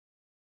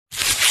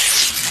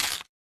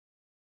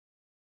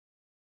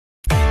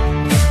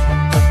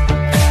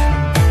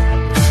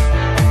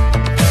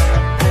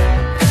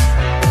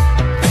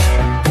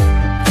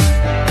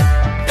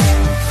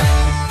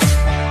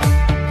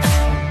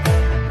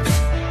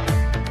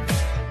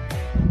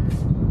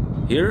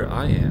Here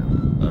I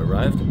am,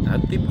 arrived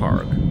at the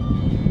park.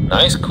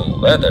 Nice cool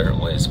weather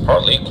with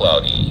partly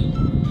cloudy.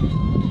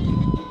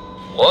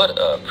 What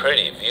a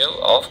pretty view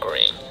of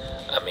green.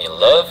 I'm in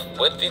love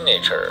with the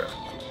nature.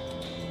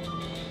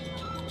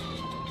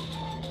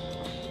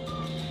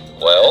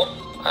 Well,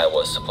 I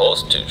was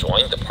supposed to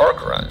join the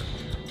parkrun.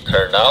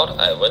 Turned out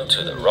I went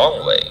to the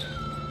wrong way.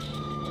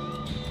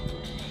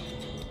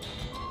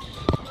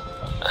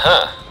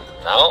 Aha!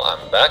 Now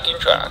I'm back in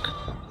track.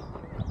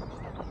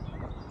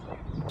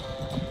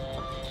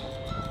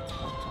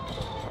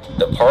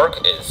 The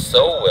park is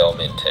so well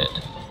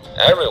maintained.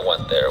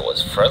 Everyone there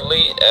was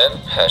friendly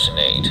and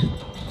passionate.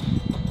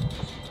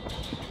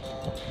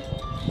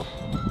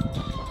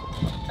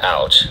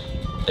 Ouch,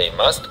 they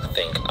must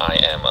think I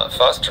am a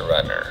fast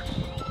runner.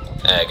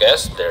 I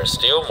guess there's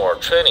still more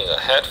training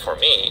ahead for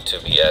me to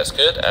be as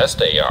good as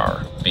they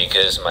are,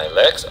 because my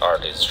legs are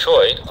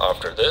destroyed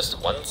after this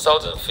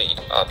 1,000 feet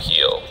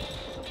uphill.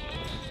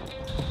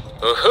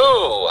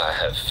 Woohoo! I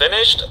have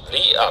finished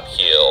the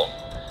uphill,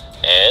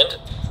 and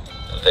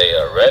they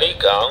already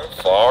gone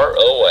far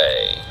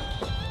away.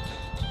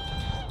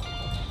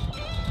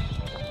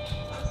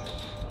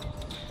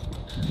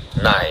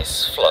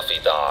 Nice, fluffy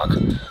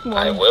dog.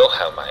 I will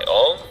have my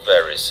own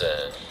very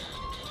soon.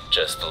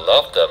 Just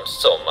love them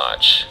so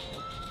much.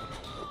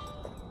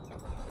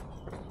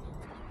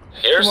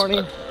 Here's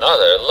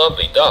another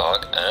lovely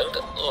dog and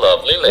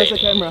lovely lady. There's a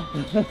camera.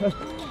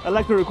 I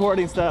like the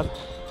recording stuff.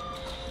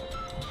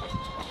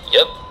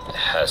 Yep,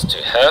 has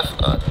to have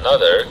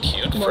another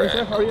cute friend.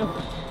 Sir, how are you?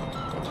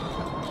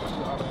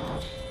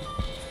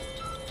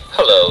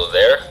 Hello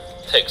there.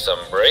 Take some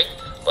break,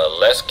 but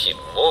let's keep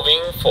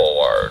moving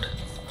forward.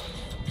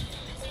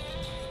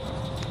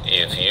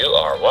 If you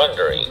are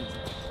wondering,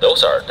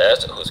 those are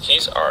dads whose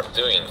kids are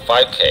doing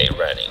 5K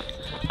running.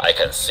 I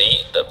can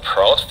see the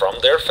proud from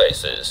their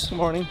faces. Good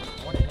morning.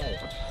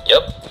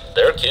 Yep,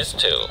 they're kids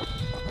too.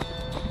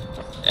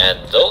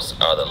 And those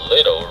are the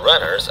little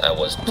runners I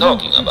was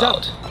talking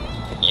about.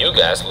 You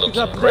guys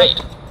looking great.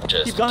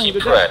 Just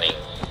keep running.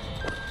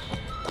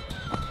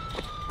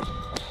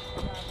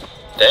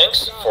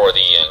 Thanks for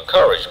the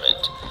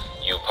encouragement.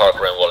 You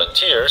parkrun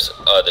volunteers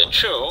are the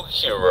true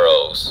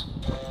heroes.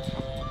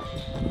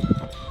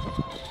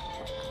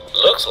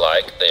 Looks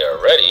like they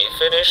already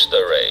finished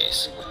the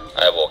race.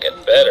 I will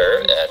get better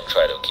and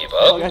try to keep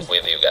up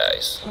with you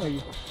guys.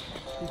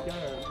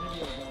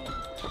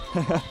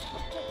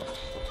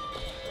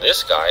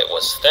 This guy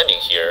was standing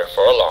here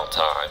for a long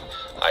time.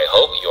 I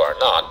hope you are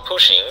not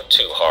pushing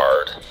too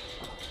hard.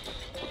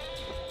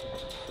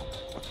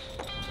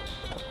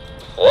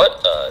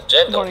 What a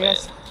gentleman.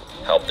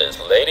 Help this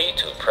lady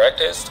to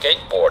practice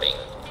skateboarding.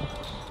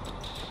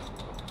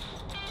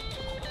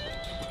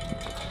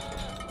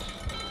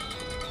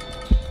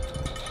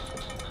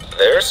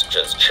 There's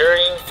just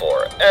cheering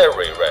for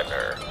every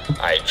runner.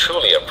 I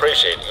truly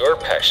appreciate your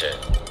passion.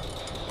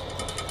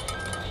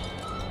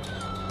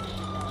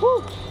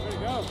 Woo.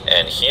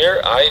 And here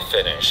I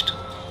finished.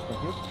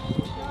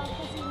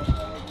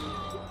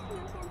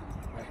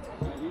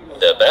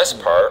 The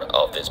best part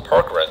of this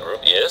parkrun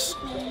group is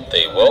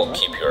they will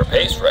keep your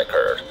pace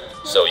record,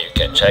 so you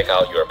can check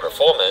out your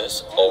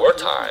performance over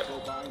time.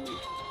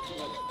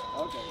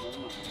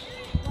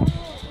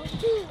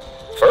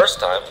 First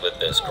time with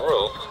this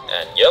group,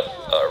 and yep,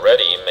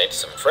 already made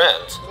some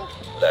friends.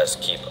 Let's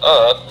keep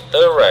up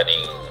the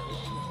running.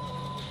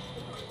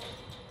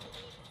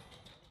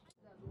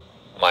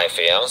 My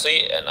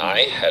fiancé and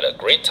I had a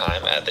great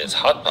time at this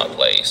Hotpot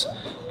place.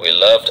 We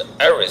loved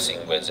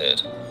everything with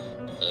it.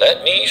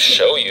 Let me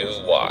show you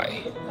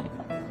why.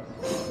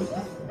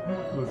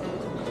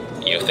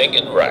 You think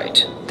it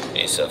right.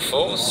 It's a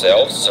full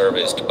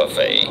self-serviced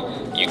buffet.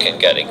 You can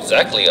get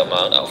exactly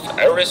amount of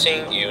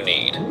everything you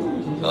need.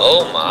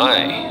 Oh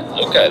my,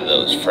 look at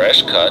those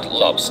fresh-cut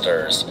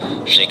lobsters.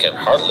 She can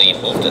hardly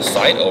move the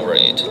side over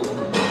it.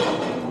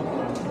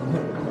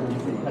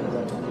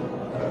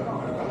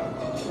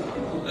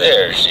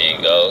 There she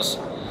goes.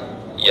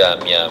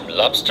 Yum yum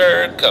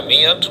lobster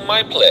coming onto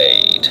my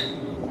plate.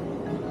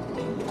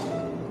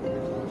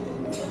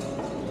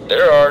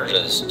 There are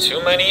just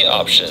too many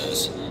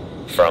options.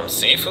 From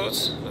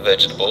seafoods,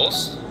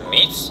 vegetables,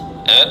 meats,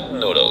 and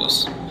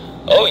noodles.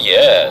 Oh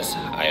yes,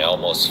 I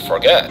almost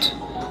forget.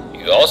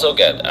 You also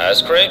get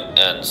ice cream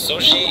and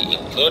sushi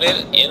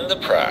included in the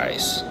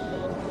price.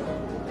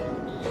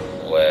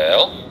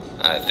 Well,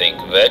 I think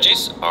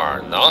veggies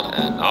are not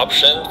an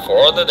option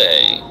for the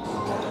day.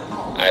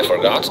 I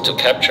forgot to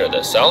capture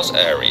the sauce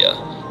area,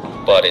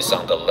 but it's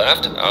on the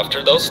left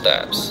after those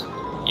steps.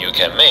 You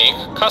can make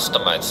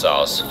customized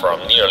sauce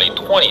from nearly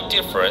 20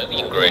 different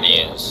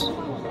ingredients.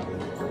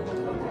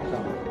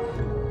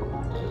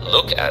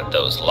 Look at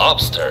those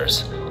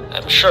lobsters.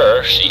 I'm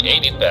sure she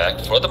ate it back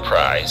for the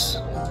price.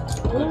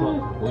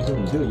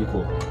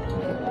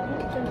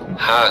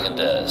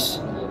 Haagen-Dazs.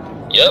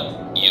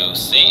 Yup, you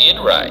see it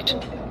right.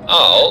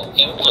 All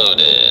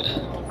included.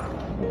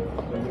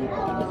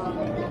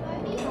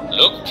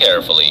 Look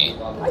carefully.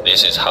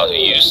 This is how to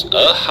use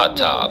a hot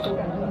tub.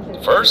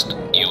 First,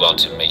 you want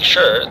to make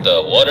sure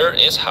the water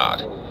is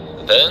hot.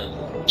 Then,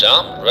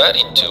 jump right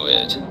into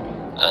it.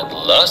 And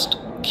last,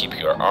 keep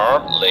your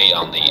arm laid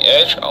on the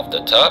edge of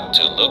the tub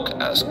to look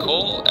as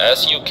cool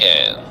as you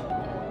can.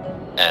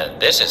 And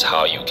this is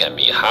how you can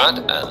be hot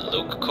and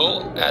look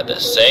cool at the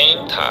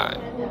same time.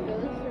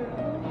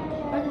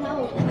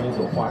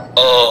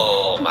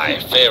 Oh, my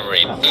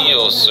favorite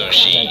eel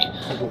sushi.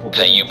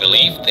 Can you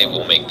believe they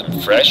will make them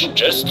fresh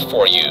just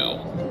for you?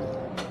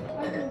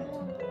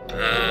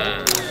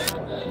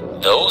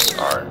 Those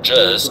are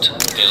just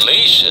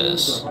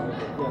delicious.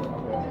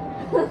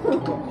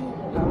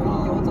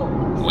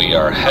 We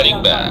are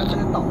heading back.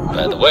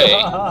 By the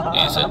way,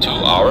 it's a 2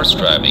 hours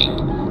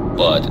driving,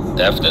 but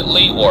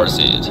definitely worth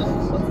it.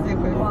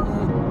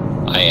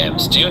 I am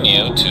still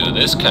new to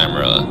this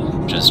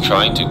camera, just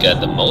trying to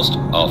get the most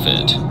of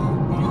it.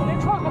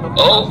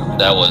 Oh,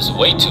 that was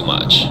way too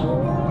much.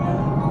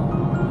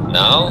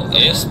 Now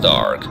it's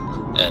dark,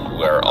 and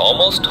we're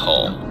almost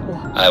home.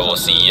 I will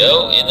see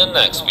you in the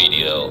next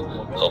video.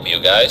 Hope you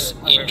guys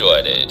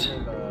enjoyed it.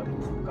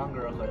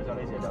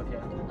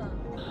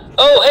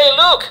 Oh, hey,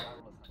 look!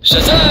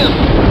 Shazam!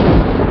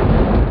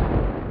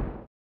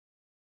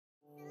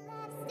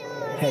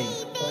 Hey,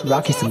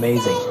 Rocky's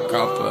amazing.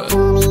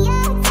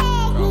 Hotpot.